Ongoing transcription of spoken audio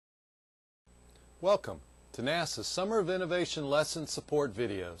Welcome to NASA's Summer of Innovation Lesson Support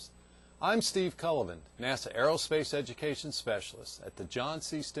videos. I'm Steve Cullivan, NASA Aerospace Education Specialist at the John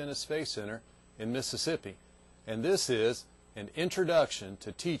C. Stennis Space Center in Mississippi, and this is an introduction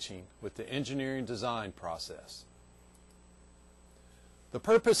to teaching with the engineering design process. The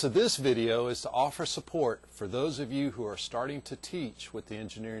purpose of this video is to offer support for those of you who are starting to teach with the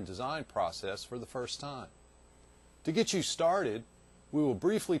engineering design process for the first time. To get you started, we will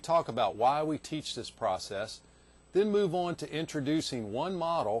briefly talk about why we teach this process, then move on to introducing one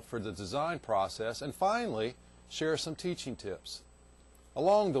model for the design process, and finally share some teaching tips.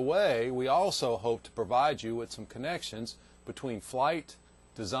 Along the way, we also hope to provide you with some connections between flight,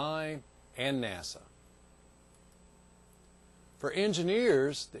 design, and NASA. For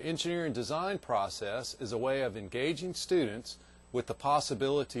engineers, the engineering design process is a way of engaging students with the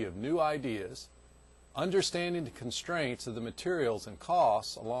possibility of new ideas, understanding the constraints of the materials and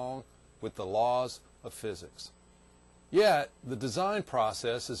costs along with the laws of physics. Yet, the design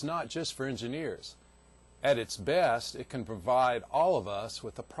process is not just for engineers. At its best, it can provide all of us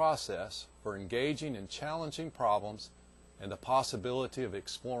with a process for engaging in challenging problems and the possibility of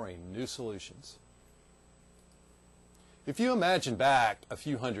exploring new solutions. If you imagine back a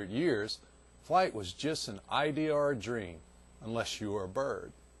few hundred years, flight was just an idea or a dream, unless you were a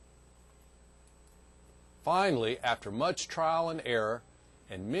bird. Finally, after much trial and error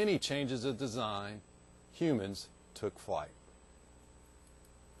and many changes of design, humans took flight.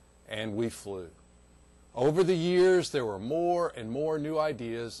 And we flew. Over the years, there were more and more new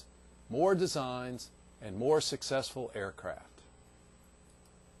ideas, more designs, and more successful aircraft.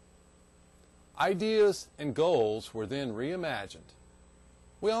 Ideas and goals were then reimagined.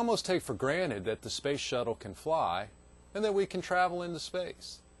 We almost take for granted that the space shuttle can fly and that we can travel into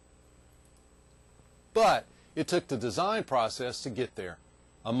space. But it took the design process to get there,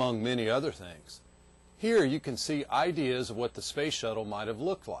 among many other things. Here you can see ideas of what the space shuttle might have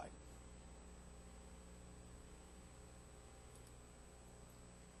looked like.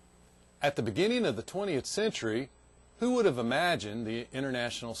 At the beginning of the 20th century, who would have imagined the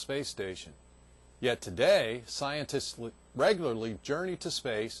International Space Station? Yet today, scientists regularly journey to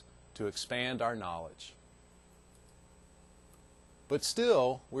space to expand our knowledge. But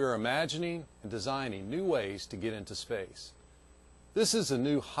still, we are imagining and designing new ways to get into space. This is a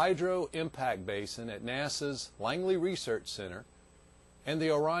new hydro impact basin at NASA's Langley Research Center and the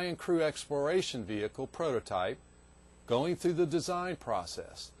Orion Crew Exploration Vehicle prototype going through the design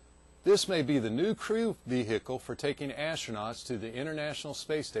process. This may be the new crew vehicle for taking astronauts to the International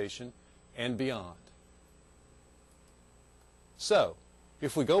Space Station and beyond. So,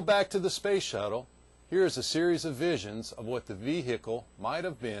 if we go back to the space shuttle, here is a series of visions of what the vehicle might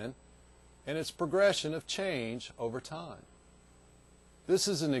have been and its progression of change over time. This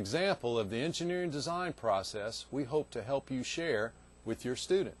is an example of the engineering design process we hope to help you share with your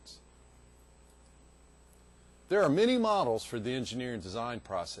students. There are many models for the engineering design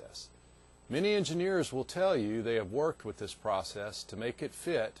process. Many engineers will tell you they have worked with this process to make it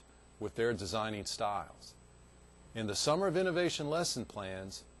fit with their designing styles. In the Summer of Innovation lesson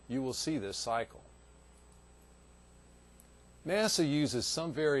plans, you will see this cycle. NASA uses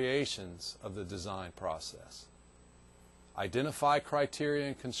some variations of the design process. Identify criteria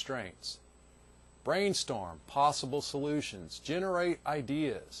and constraints. Brainstorm possible solutions. Generate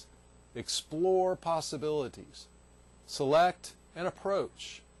ideas. Explore possibilities. Select an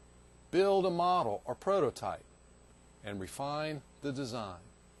approach. Build a model or prototype. And refine the design.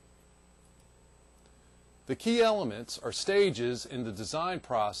 The key elements or stages in the design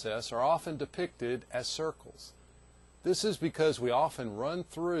process are often depicted as circles. This is because we often run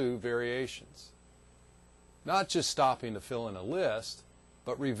through variations, not just stopping to fill in a list,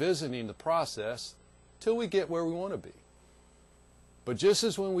 but revisiting the process till we get where we want to be. But just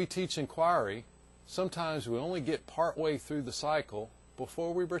as when we teach inquiry, sometimes we only get partway through the cycle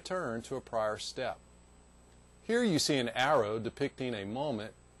before we return to a prior step. Here you see an arrow depicting a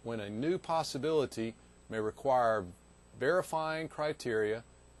moment when a new possibility may require verifying criteria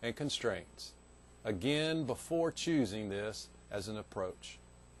and constraints, again before choosing this as an approach.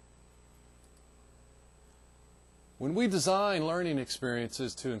 When we design learning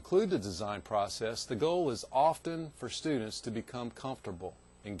experiences to include the design process, the goal is often for students to become comfortable,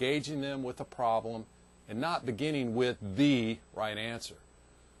 engaging them with a problem and not beginning with the right answer.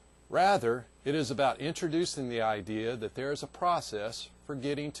 Rather, it is about introducing the idea that there is a process for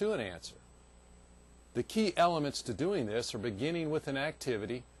getting to an answer. The key elements to doing this are beginning with an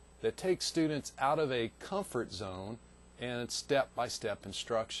activity that takes students out of a comfort zone and step-by-step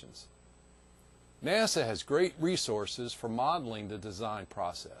instructions. NASA has great resources for modeling the design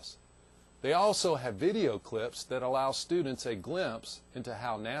process. They also have video clips that allow students a glimpse into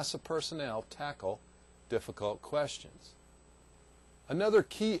how NASA personnel tackle difficult questions. Another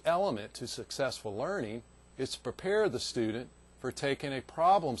key element to successful learning is to prepare the student for taking a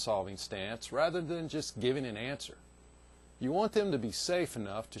problem-solving stance rather than just giving an answer. You want them to be safe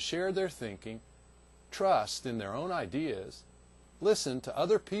enough to share their thinking, trust in their own ideas, listen to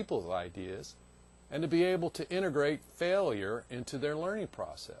other people's ideas, and to be able to integrate failure into their learning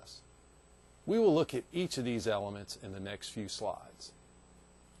process. We will look at each of these elements in the next few slides.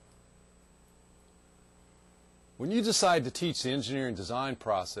 When you decide to teach the engineering design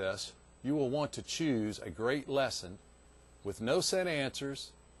process, you will want to choose a great lesson with no set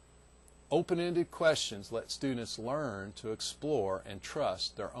answers. Open-ended questions let students learn to explore and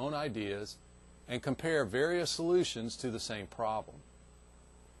trust their own ideas and compare various solutions to the same problem.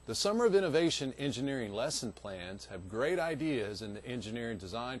 The Summer of Innovation engineering lesson plans have great ideas in the engineering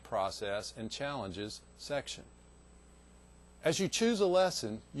design process and challenges section. As you choose a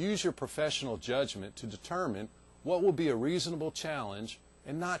lesson, use your professional judgment to determine what will be a reasonable challenge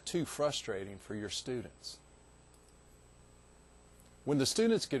and not too frustrating for your students. When the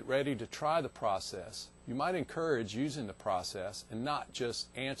students get ready to try the process, you might encourage using the process and not just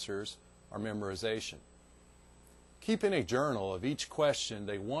answers or memorization. Keeping a journal of each question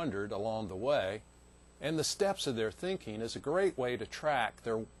they wondered along the way and the steps of their thinking is a great way to track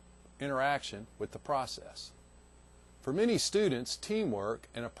their interaction with the process. For many students, teamwork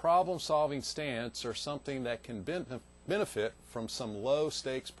and a problem-solving stance are something that can benefit from some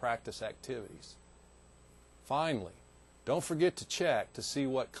low-stakes practice activities. Finally, don't forget to check to see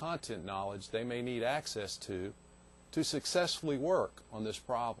what content knowledge they may need access to successfully work on this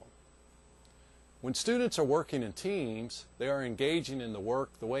problem. When students are working in teams, they are engaging in the work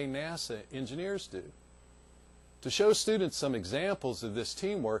the way NASA engineers do. To show students some examples of this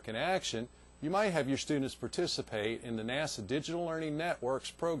teamwork in action, you might have your students participate in the NASA Digital Learning Network's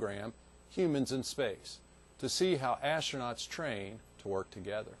program, Humans in Space, to see how astronauts train to work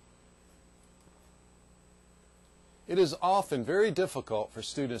together. It is often very difficult for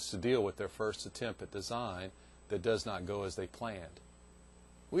students to deal with their first attempt at design that does not go as they planned.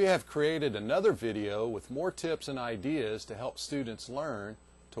 We have created another video with more tips and ideas to help students learn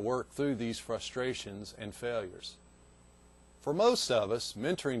to work through these frustrations and failures. For most of us,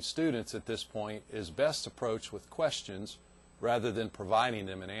 mentoring students at this point is best approached with questions rather than providing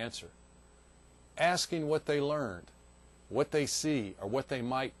them an answer. Asking what they learned, what they see, or what they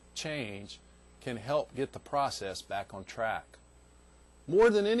might change can help get the process back on track. More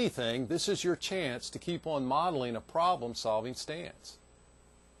than anything, this is your chance to keep on modeling a problem-solving stance.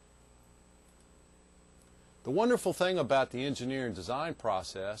 The wonderful thing about the engineering design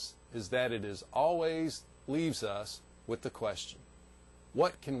process is that it always leaves us with the question,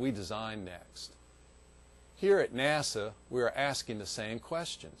 what can we design next? Here at NASA, we are asking the same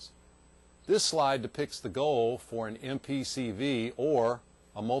questions. This slide depicts the goal for an MPCV or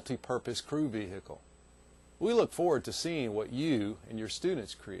a multi-purpose crew vehicle. We look forward to seeing what you and your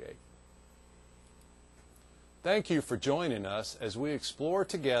students create. Thank you for joining us as we explore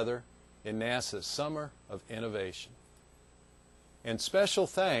together in NASA's Summer of Innovation. And special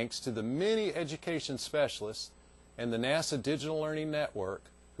thanks to the many education specialists and the NASA Digital Learning Network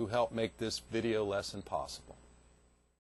who helped make this video lesson possible.